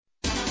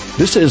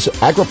This is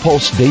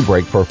AgriPulse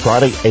Daybreak for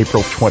Friday,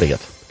 April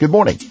 20th. Good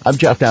morning. I'm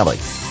Jeff Daly.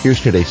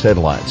 Here's today's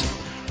headlines.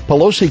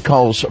 Pelosi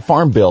calls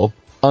Farm Bill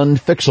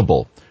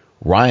unfixable.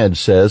 Ryan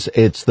says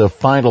it's the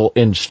final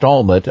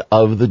installment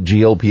of the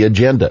GOP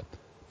agenda.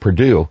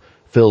 Purdue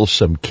fills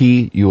some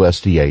key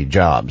USDA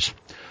jobs.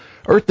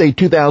 Earth Day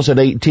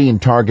 2018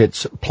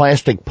 targets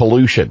plastic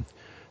pollution.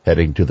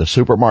 Heading to the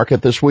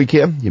supermarket this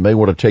weekend, you may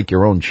want to take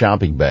your own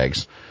shopping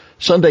bags.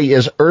 Sunday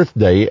is Earth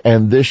Day,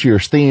 and this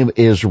year's theme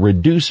is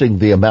reducing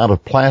the amount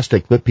of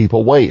plastic that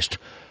people waste.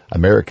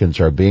 Americans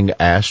are being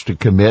asked to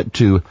commit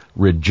to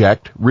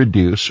reject,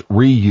 reduce,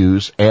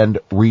 reuse, and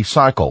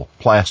recycle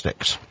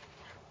plastics.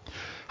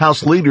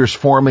 House leaders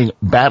forming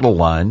battle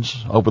lines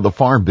over the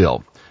Farm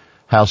Bill.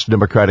 House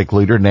Democratic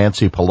leader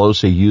Nancy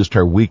Pelosi used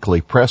her weekly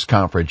press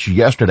conference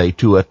yesterday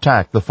to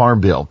attack the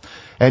Farm Bill,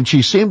 and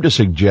she seemed to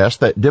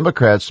suggest that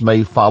Democrats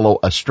may follow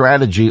a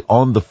strategy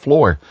on the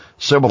floor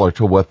similar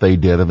to what they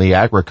did in the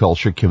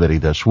Agriculture Committee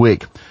this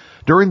week.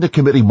 During the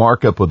committee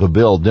markup of the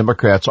bill,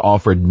 Democrats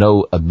offered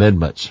no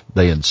amendments.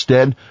 They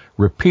instead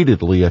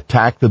repeatedly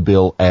attacked the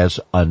bill as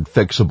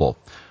unfixable.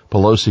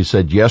 Pelosi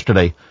said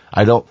yesterday,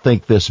 "I don't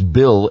think this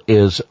bill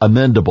is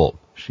amendable."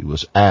 She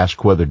was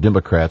asked whether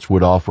Democrats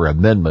would offer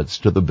amendments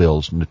to the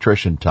bill's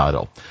nutrition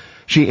title.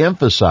 She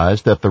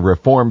emphasized that the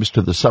reforms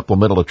to the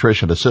Supplemental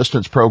Nutrition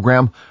Assistance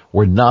Program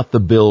were not the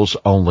bill's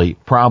only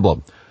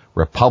problem.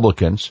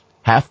 Republicans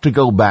have to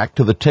go back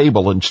to the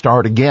table and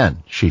start again,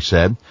 she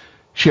said.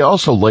 She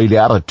also laid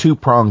out a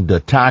two-pronged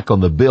attack on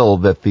the bill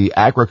that the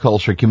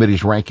Agriculture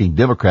Committee's ranking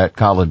Democrat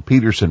Colin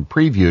Peterson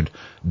previewed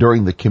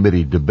during the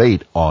committee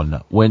debate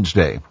on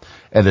Wednesday.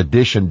 In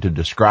addition to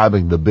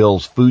describing the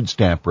bill's food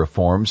stamp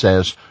reforms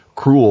as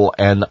cruel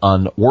and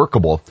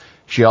unworkable,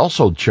 she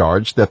also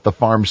charged that the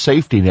farm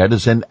safety net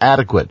is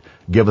inadequate,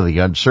 given the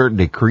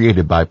uncertainty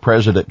created by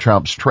President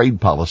Trump's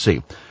trade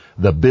policy.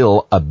 The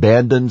bill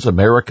abandons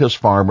America's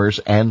farmers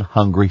and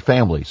hungry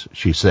families,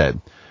 she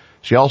said.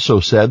 She also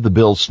said the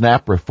bill's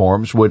SNAP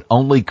reforms would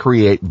only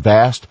create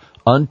vast,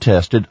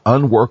 untested,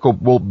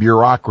 unworkable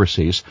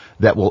bureaucracies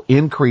that will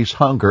increase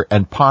hunger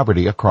and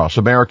poverty across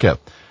America.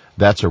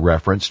 That's a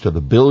reference to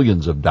the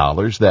billions of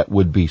dollars that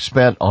would be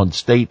spent on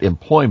state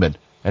employment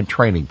and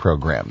training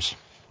programs.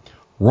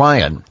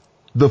 Ryan,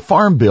 the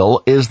Farm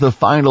Bill is the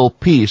final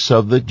piece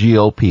of the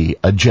GOP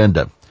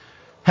agenda.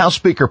 House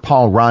Speaker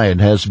Paul Ryan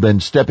has been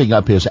stepping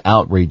up his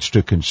outreach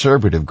to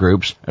conservative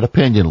groups and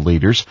opinion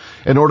leaders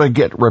in order to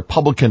get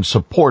Republican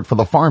support for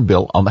the Farm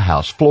Bill on the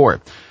House floor.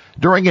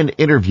 During an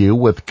interview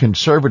with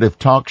conservative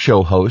talk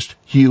show host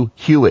Hugh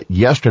Hewitt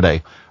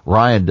yesterday,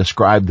 Ryan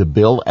described the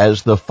bill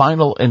as the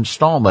final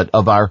installment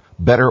of our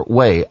Better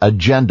Way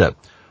agenda.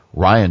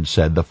 Ryan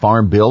said the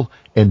Farm Bill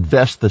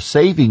invests the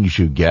savings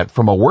you get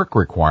from a work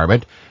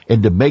requirement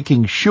into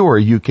making sure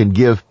you can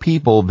give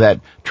people that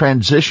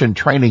transition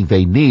training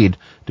they need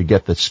to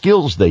get the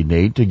skills they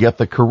need to get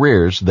the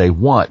careers they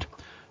want.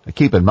 Now,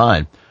 keep in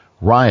mind,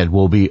 Ryan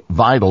will be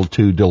vital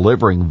to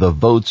delivering the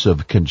votes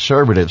of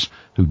conservatives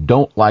who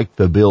don't like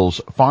the bill's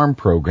farm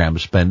program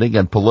spending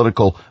and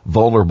political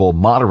vulnerable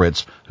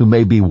moderates who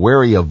may be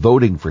wary of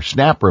voting for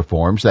SNAP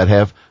reforms that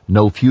have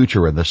no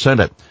future in the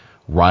Senate.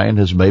 Ryan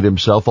has made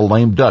himself a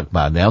lame duck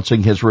by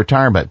announcing his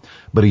retirement,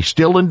 but he's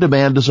still in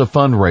demand as a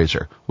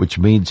fundraiser, which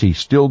means he's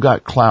still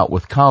got clout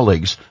with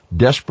colleagues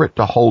desperate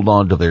to hold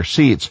on to their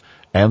seats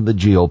and the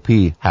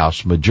GOP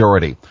House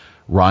majority.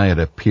 Ryan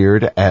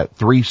appeared at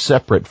 3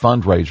 separate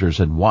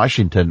fundraisers in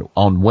Washington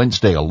on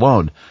Wednesday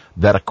alone,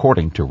 that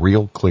according to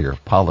Real Clear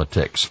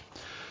Politics.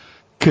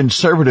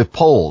 Conservative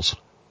polls,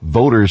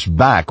 voters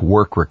back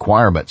work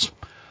requirements.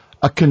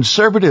 A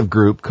conservative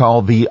group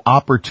called the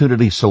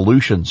Opportunity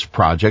Solutions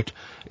Project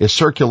is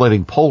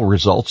circulating poll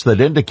results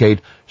that indicate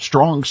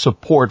strong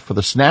support for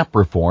the SNAP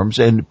reforms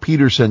in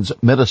Peterson's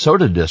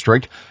Minnesota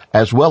district,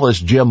 as well as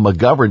Jim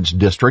McGovern's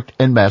district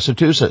in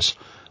Massachusetts.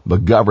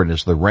 McGovern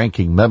is the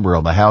ranking member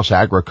on the House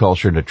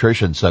Agriculture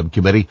Nutrition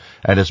Subcommittee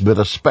and has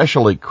been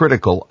especially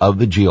critical of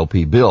the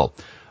GOP bill.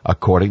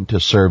 According to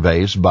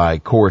surveys by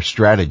Core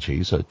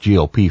Strategies, a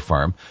GOP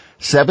firm,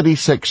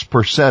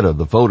 76% of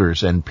the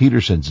voters in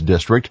Peterson's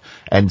district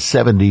and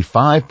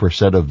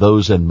 75% of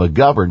those in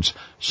McGovern's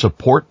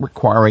support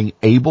requiring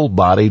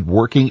able-bodied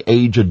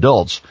working-age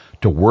adults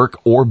to work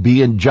or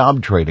be in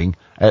job training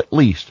at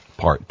least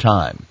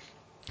part-time.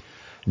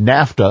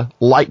 NAFTA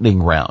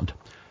lightning round.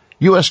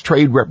 U.S.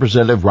 Trade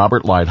Representative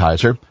Robert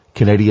Lighthizer,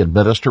 Canadian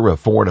Minister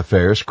of Foreign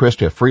Affairs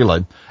Chrystia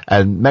Freeland,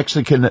 and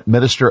Mexican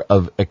Minister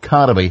of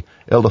Economy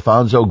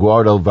Ildefonso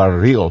Guardo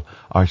Varril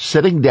are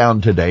sitting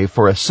down today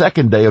for a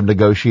second day of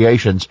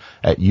negotiations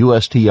at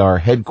USTR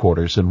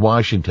headquarters in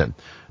Washington.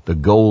 The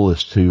goal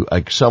is to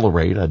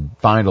accelerate a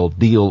final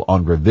deal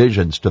on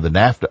revisions to the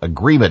NAFTA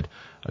agreement,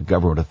 a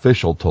government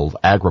official told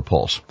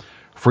AgriPulse.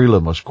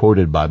 Freeland was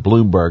quoted by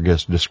Bloomberg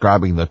as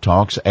describing the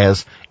talks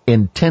as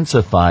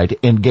intensified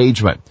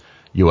engagement.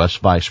 U.S.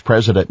 Vice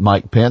President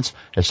Mike Pence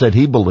has said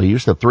he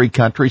believes the three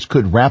countries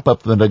could wrap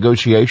up the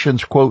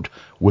negotiations, quote,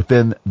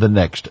 within the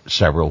next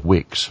several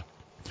weeks.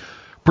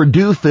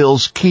 Purdue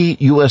fills key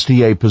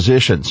USDA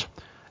positions.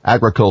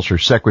 Agriculture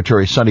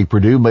Secretary Sonny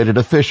Perdue made it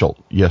official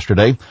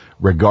yesterday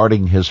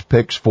regarding his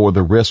picks for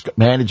the Risk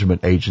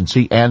Management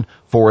Agency and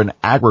Foreign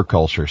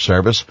Agriculture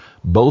Service,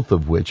 both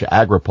of which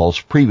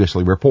AgriPulse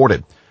previously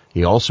reported.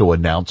 He also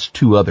announced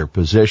 2 other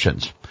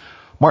positions.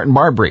 Martin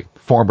Marbury,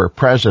 former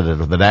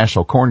president of the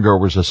National Corn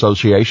Growers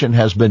Association,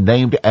 has been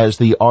named as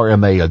the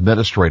RMA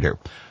administrator.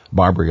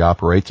 Marbury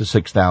operates a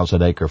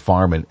 6,000-acre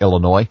farm in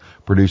Illinois,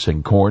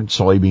 producing corn,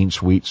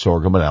 soybeans, wheat,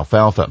 sorghum, and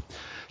alfalfa.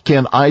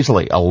 Ken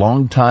Isley, a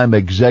longtime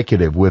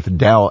executive with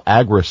Dow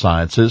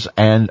AgroSciences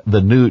and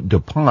the new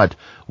DuPont,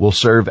 will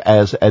serve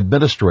as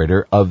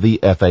administrator of the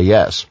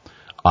FAS.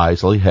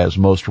 Isley has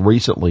most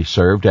recently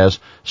served as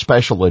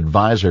special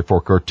advisor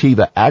for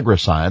Corteva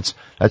AgroScience,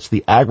 that's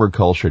the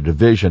agriculture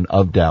division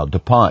of Dow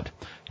DuPont.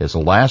 His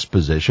last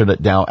position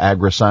at Dow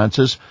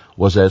AgroSciences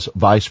was as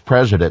vice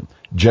president,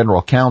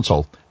 general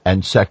counsel,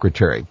 and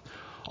secretary.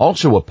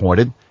 Also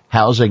appointed,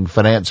 housing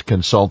finance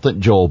consultant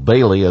Joel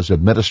Bailey as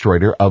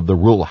administrator of the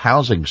Rural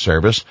Housing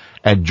Service,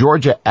 and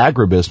Georgia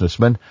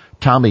agribusinessman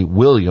Tommy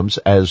Williams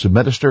as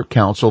Minister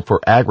Counsel for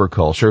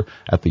Agriculture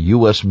at the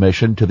U.S.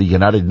 Mission to the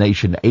United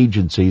Nations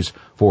Agencies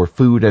for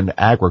Food and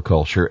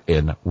Agriculture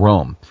in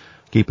Rome.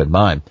 Keep in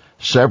mind,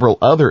 several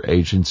other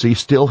agencies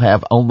still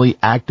have only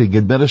acting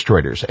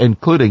administrators,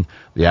 including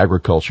the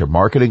Agriculture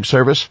Marketing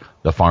Service,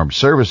 the Farm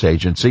Service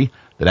Agency,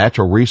 the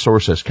Natural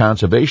Resources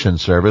Conservation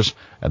Service,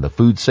 and the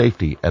Food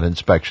Safety and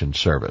Inspection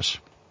Service.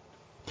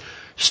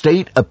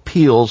 State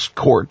appeals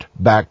court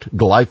backed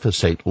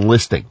glyphosate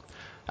listing.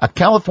 A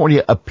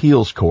California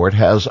appeals court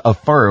has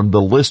affirmed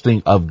the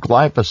listing of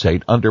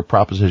glyphosate under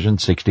Proposition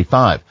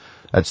 65.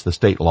 That's the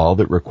state law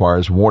that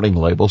requires warning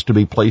labels to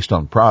be placed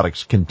on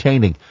products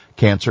containing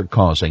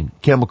cancer-causing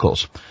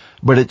chemicals.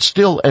 But it's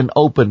still an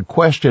open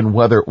question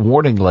whether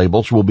warning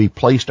labels will be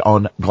placed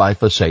on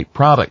glyphosate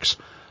products.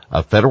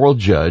 A federal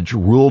judge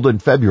ruled in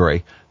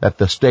February that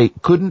the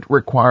state couldn't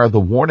require the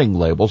warning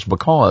labels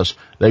because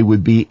they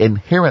would be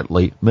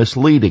inherently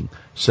misleading,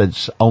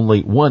 since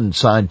only one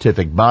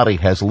scientific body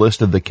has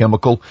listed the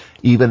chemical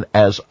even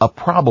as a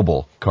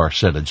probable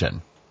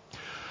carcinogen.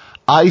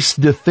 ICE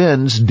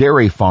defends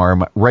dairy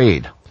farm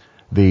raid.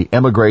 The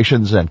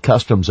Immigrations and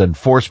Customs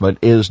Enforcement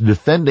is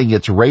defending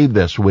its raid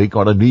this week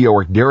on a New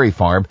York dairy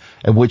farm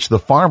in which the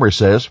farmer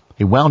says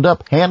he wound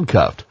up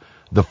handcuffed.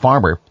 The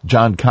farmer,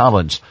 John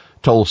Collins,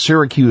 told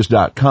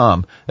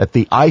Syracuse.com that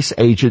the ICE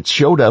agents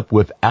showed up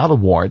without a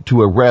warrant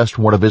to arrest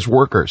one of his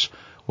workers.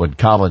 When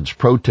Collins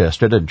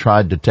protested and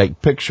tried to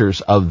take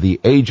pictures of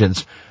the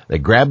agents, they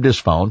grabbed his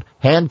phone,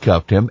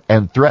 handcuffed him,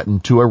 and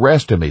threatened to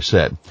arrest him, he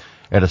said.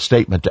 In a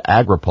statement to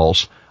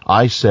AgriPulse,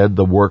 ICE said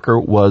the worker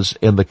was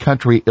in the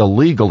country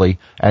illegally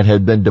and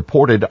had been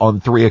deported on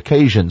 3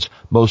 occasions,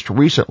 most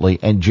recently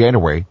in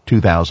January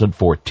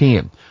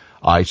 2014.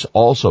 ICE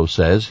also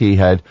says he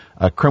had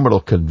a criminal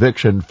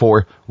conviction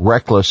for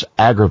reckless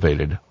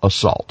aggravated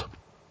assault.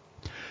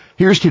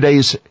 Here's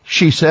today's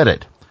She Said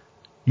It.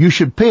 You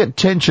should pay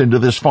attention to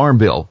this farm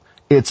bill.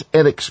 It's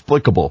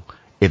inexplicable.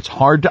 It's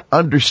hard to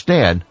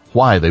understand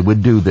why they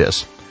would do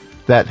this.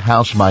 That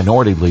House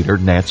Minority Leader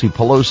Nancy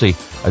Pelosi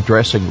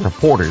addressing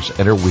reporters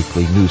at her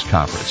weekly news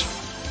conference.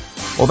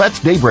 Well, that's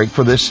Daybreak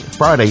for this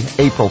Friday,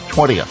 April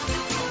 20th.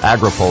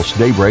 AgriPulse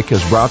Daybreak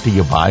is brought to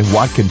you by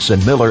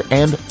Watkinson Miller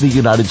and the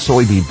United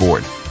Soybean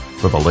Board.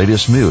 For the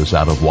latest news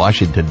out of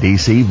Washington,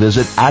 D.C.,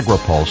 visit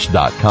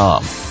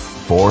agripulse.com.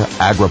 For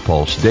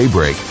AgriPulse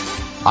Daybreak,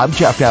 I'm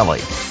Jeff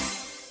Daly.